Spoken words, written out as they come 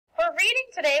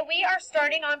Today we are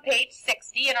starting on page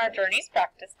 60 in our Journeys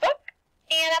practice book.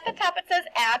 And at the top it says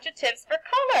adjectives for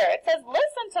color. It says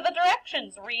listen to the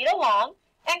directions, read along,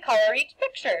 and color each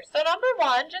picture. So number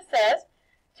 1 just says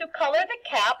to color the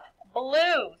cap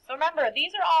blue. So remember,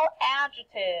 these are all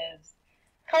adjectives.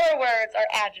 Color words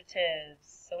are adjectives.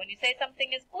 So when you say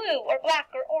something is blue or black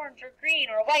or orange or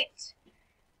green or white,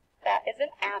 that is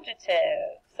an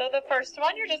adjective. So the first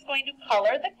one, you're just going to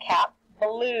color the cap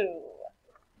blue.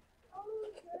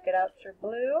 Get out your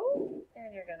blue,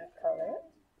 and you're going to color it.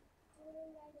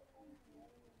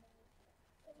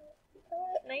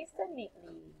 Color it nice and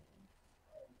neatly.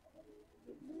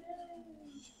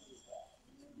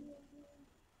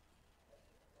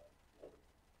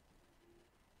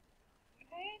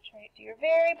 Okay, try to do your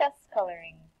very best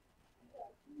coloring.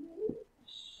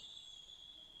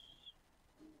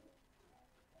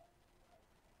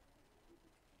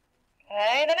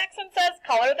 Okay, the next one says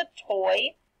color the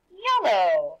toy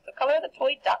yellow. So color the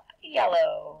toy duck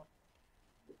yellow.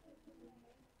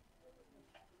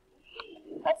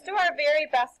 Let's do our very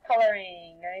best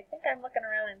coloring. I think I'm looking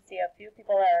around and see a few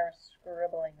people are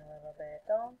scribbling a little bit.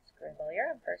 Don't scribble.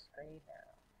 You're in first grade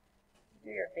now.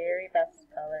 Do your very best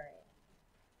coloring.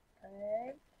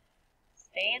 Okay.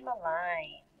 Stay in the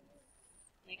line.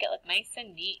 Make it look nice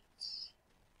and neat.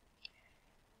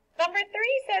 Number 3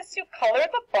 says to color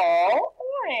the ball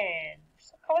orange.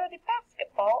 So color the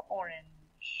basketball orange.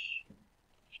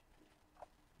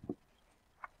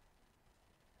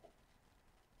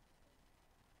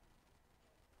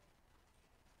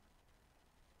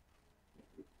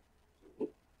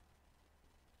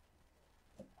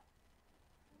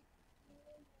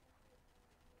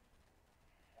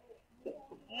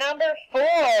 Number 4.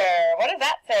 What does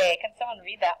that say? Can someone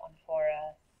read that one for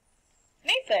us?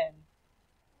 Mason.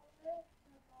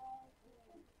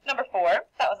 Number 4.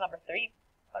 That was number 3.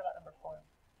 What about number 4?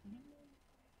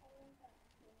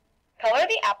 Color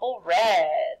the apple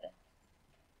red.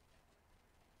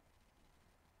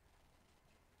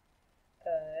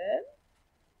 Good.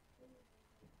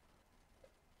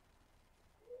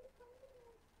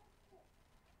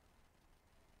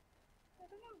 I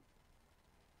don't know.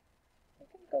 You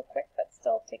can go quick, but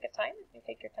still take a time. If you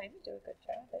take your time and do a good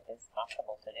job, it is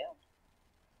possible to do.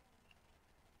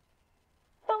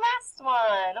 The last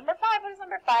one, number 5. What does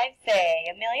number 5 say?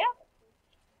 Amelia?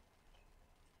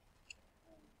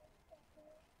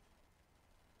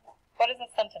 What does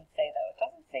the sentence say, though? It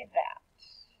doesn't say that.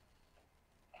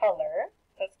 Color.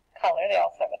 It says color. They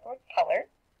all start with the word color.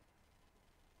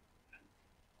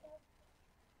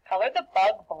 Color the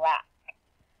bug black.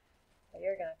 So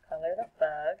you're going to color the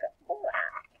bug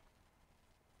black.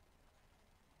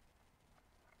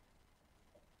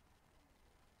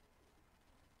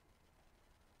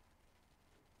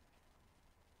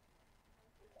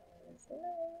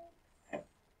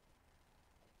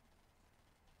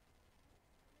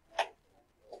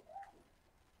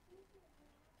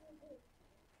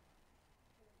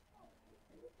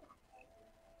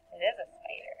 It is a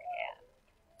spider, yeah.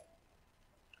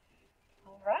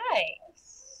 All right.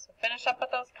 So finish up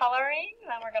with those coloring,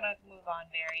 then we're going to move on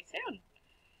very soon.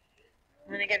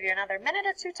 I'm going to give you another minute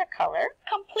or two to color.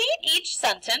 Complete each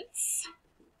sentence.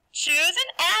 Choose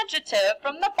an adjective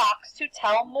from the box to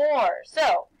tell more.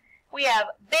 So, we have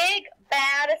big,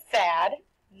 bad, sad,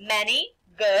 many,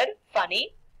 good,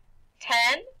 funny,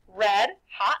 10, red,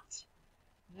 hot,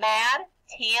 mad,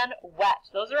 tan, wet.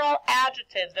 Those are all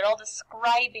adjectives. They're all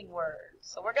describing words.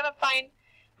 So we're going to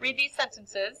read these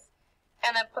sentences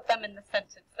and then put them in the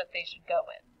sentence that they should go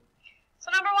in.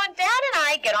 So number 1, Dad and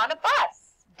I get on a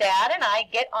bus. Dad and I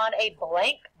get on a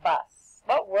blank bus.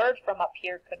 What word from up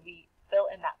here could we fill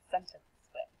in that sentence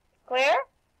with? Claire?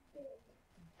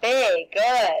 Big.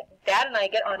 Good. Dad and I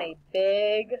get on a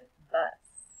big bus.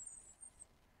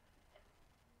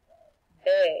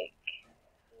 Big.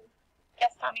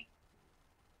 Yes, Tommy?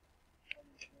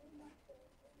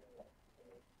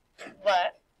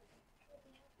 What?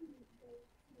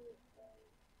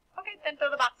 Okay, then throw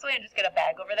the box away and just get a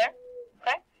bag over there.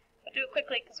 Okay? But do it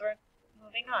quickly because we're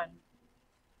moving on.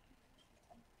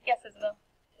 Yes, Isabel?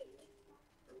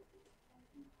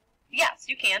 Yes,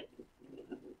 you can.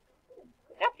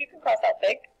 Yep, you can cross out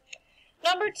big.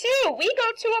 Number 2, we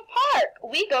go to a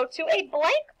park. We go to a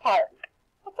blank park.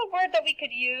 What's a word that we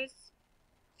could use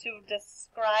to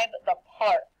describe the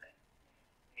park?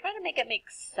 Try to make it make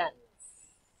sense.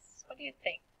 What do you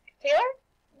think? Taylor?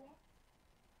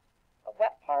 A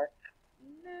wet park?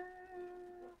 No.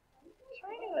 Try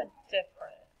to do a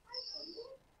different.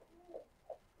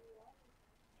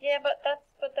 Yeah, but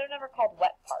they're never called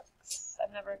wet parks.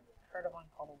 I've never heard of one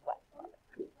called a wet park.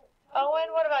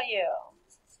 Owen, what about you?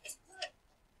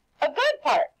 A good park.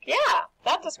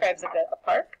 describes a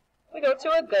park. We go to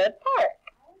a good park.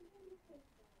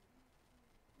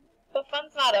 But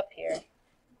fun's not up here.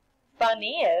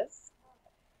 Funny is.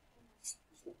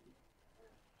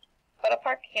 But a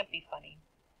park can't be funny.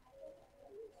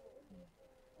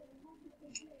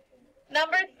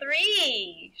 Number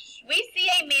 3. We see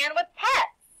a man with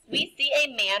pets. We see a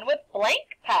man with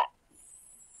blank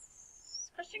pets.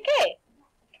 Christian K.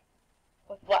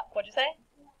 With what? What'd you say?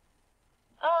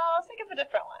 Oh, let's think of a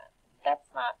different one. That's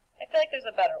not, I feel like there's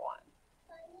a better one.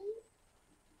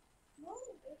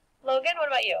 Logan, what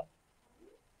about you?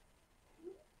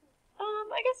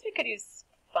 I guess we could use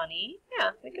funny.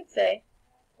 Yeah, we could say.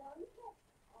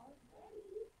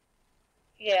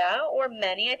 Yeah, or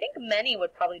many. I think many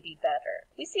would probably be better.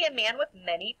 We see a man with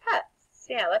many pets.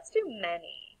 Yeah, let's do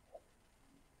many.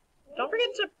 Don't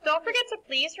forget to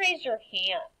please raise your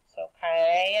hands,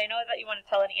 okay? I know that you want to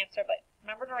tell an answer, but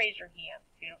remember to raise your hand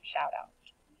so you don't shout out.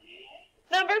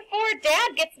 Number 4,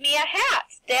 Dad gets me a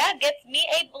hat. Dad gets me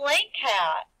a blank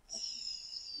hat.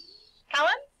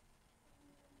 Colin?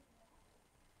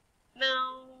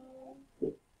 No.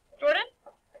 Jordan?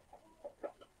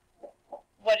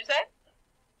 What'd you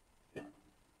say?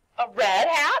 A red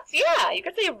hat? Yeah, you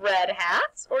could say red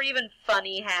hat, or even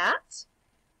funny hat,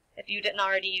 if you didn't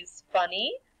already use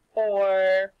funny,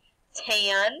 or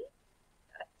tan,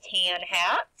 a tan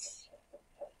hat.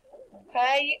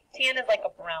 Okay, tan is like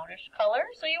a brownish color,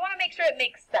 so you want to make sure it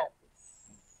makes sense.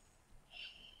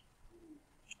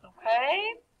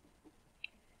 Okay?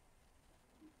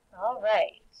 All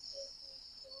right.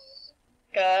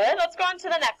 Good. Let's go on to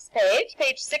the next page,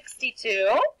 page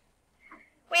 62.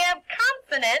 We have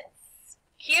consonants,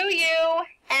 Q, U,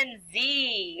 and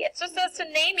Z. It's just us to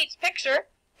name each picture.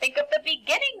 Think of the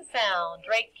beginning sound,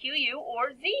 right? Q, U,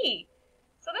 or Z.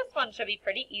 So this one should be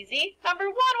pretty easy. Number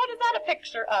 1, what is that a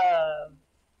picture of?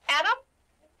 Adam?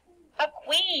 A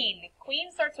queen.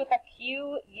 Queen starts with a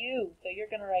Q, U. So you're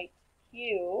going to write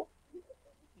Q,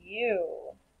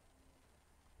 U.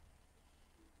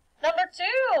 Number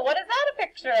 2, what is that a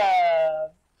picture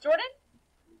of? Jordan?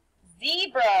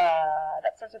 Zebra.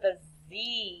 That starts with a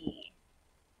Z.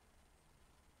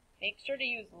 Make sure to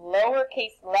use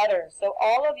lowercase letters. So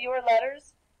all of your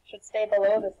letters should stay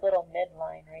below this little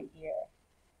midline right here,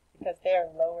 because they are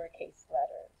lowercase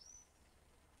letters.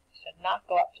 Should not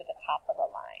go up to the top of the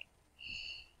line.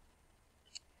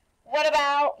 What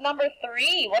about number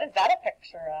 3? What is that a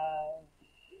picture of?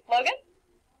 Logan?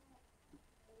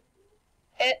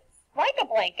 It's like a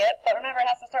blanket, but remember it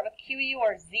has to start with Q, U,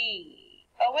 or Z.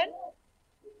 Owen?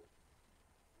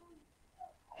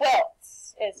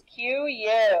 Quilts is Q,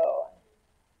 U.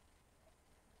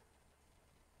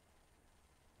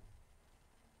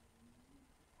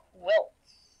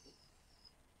 Quilts.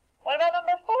 What about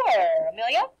number 4?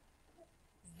 Amelia?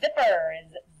 Zipper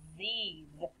is Z.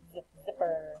 Zip, zip,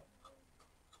 zipper.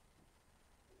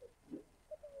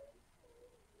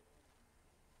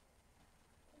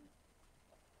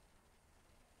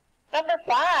 Number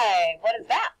 5, what is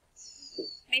that?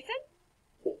 Mason?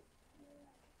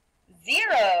 0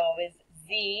 is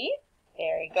Z.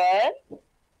 Very good.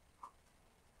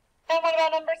 And what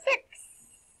about number 6?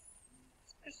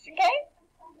 Christian K?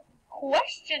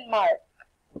 Question mark,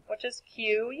 which is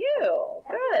Q, U.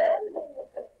 Good.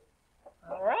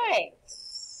 All right.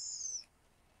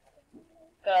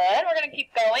 Good. We're going to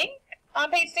keep going.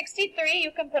 On page 63,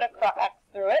 you can put a X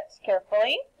through it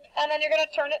carefully. And then you're going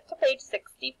to turn it to page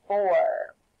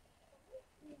 64.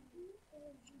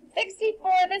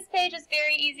 64, this page is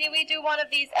very easy. We do one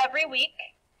of these every week.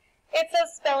 It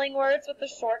says spelling words with the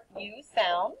short U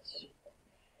sound.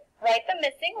 Write the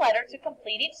missing letter to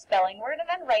complete each spelling word, and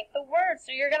then write the word.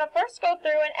 So you're going to first go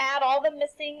through and add all the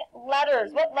missing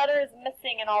letters. What letter is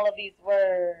missing in all of these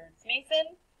words?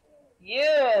 Mason?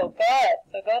 U. Good.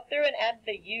 So go through and add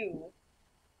the U.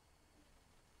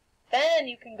 Then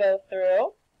you can go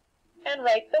through and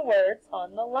write the words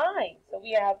on the line. So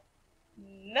we have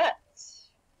nut,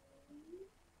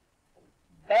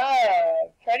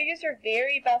 bug. Try to use your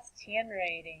very best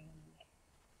handwriting.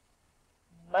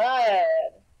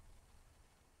 Mud.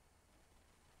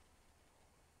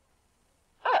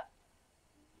 Up.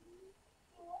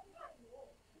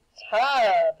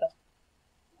 Tub.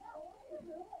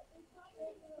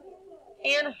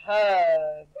 And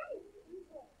hug.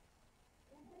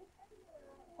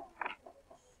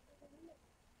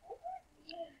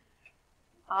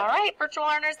 All right, virtual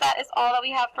learners, that is all that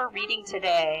we have for reading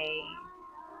today.